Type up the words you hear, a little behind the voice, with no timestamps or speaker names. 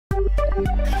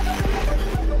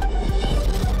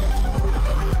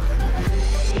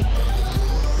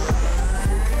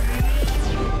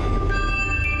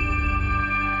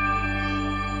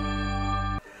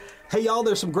Hey y'all,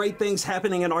 there's some great things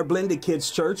happening in our Blended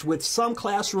Kids Church, with some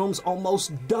classrooms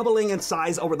almost doubling in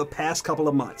size over the past couple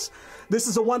of months. This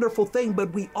is a wonderful thing,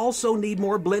 but we also need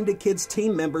more Blended Kids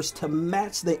team members to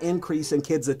match the increase in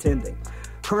kids attending.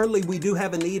 Currently, we do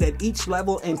have a need at each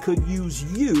level and could use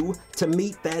you to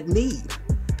meet that need.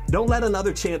 Don't let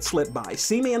another chance slip by.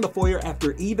 See me in the foyer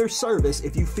after either service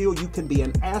if you feel you can be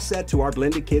an asset to our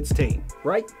Blended Kids team.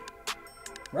 Right?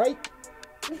 Right?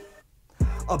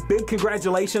 A big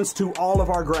congratulations to all of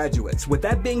our graduates. With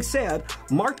that being said,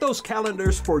 mark those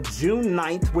calendars for June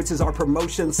 9th, which is our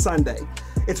promotion Sunday.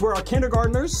 It's where our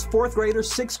kindergartners, 4th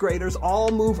graders, 6th graders all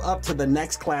move up to the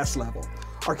next class level.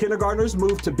 Our kindergartners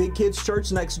move to Big Kids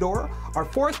Church next door, our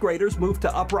 4th graders move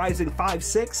to Uprising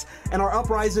 5-6, and our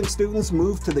Uprising students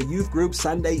move to the youth group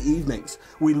Sunday evenings.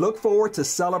 We look forward to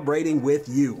celebrating with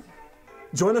you.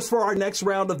 Join us for our next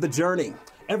round of the journey.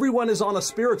 Everyone is on a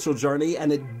spiritual journey,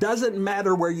 and it doesn't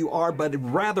matter where you are, but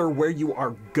rather where you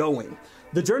are going.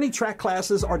 The Journey Track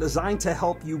classes are designed to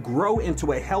help you grow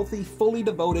into a healthy, fully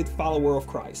devoted follower of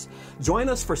Christ. Join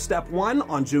us for Step 1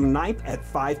 on June 9th at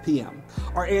 5 p.m.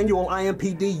 Our annual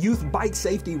IMPD Youth Bike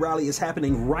Safety Rally is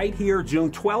happening right here June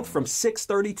 12th from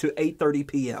 6:30 to 8:30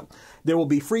 p.m. There will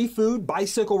be free food,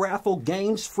 bicycle raffle,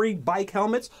 games, free bike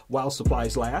helmets while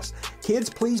supplies last. Kids,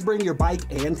 please bring your bike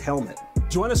and helmet.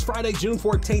 Join us Friday, June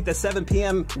 14th at 7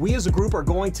 p.m. We as a group are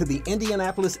going to the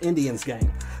Indianapolis Indians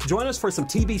game. Join us for some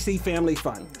TBC family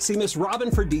fun. See Miss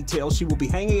Robin for details. She will be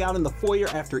hanging out in the foyer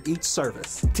after each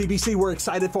service. TBC, we're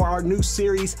excited for our new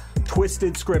series,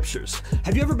 Twisted Scriptures.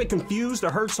 Have you ever been confused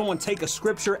or heard someone take a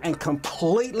scripture and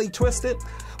completely twist it?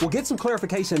 We'll get some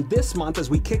clarification this month as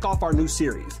we kick off our new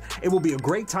series. It will be a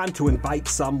great time to invite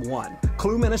someone.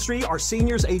 Clue Ministry, our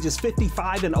seniors ages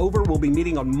 55 and over, will be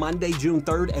meeting on Monday, June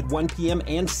 3rd at 1 p.m.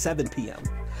 and 7 p.m.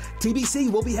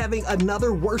 TBC will be having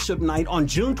another worship night on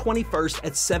June 21st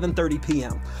at 7:30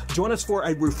 p.m. Join us for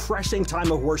a refreshing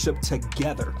time of worship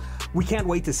together. We can't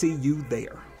wait to see you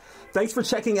there. Thanks for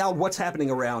checking out what's happening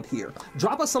around here.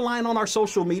 Drop us a line on our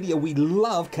social media. We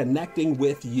love connecting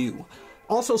with you.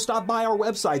 Also, stop by our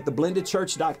website,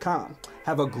 theblendedchurch.com.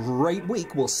 Have a great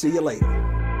week. We'll see you later.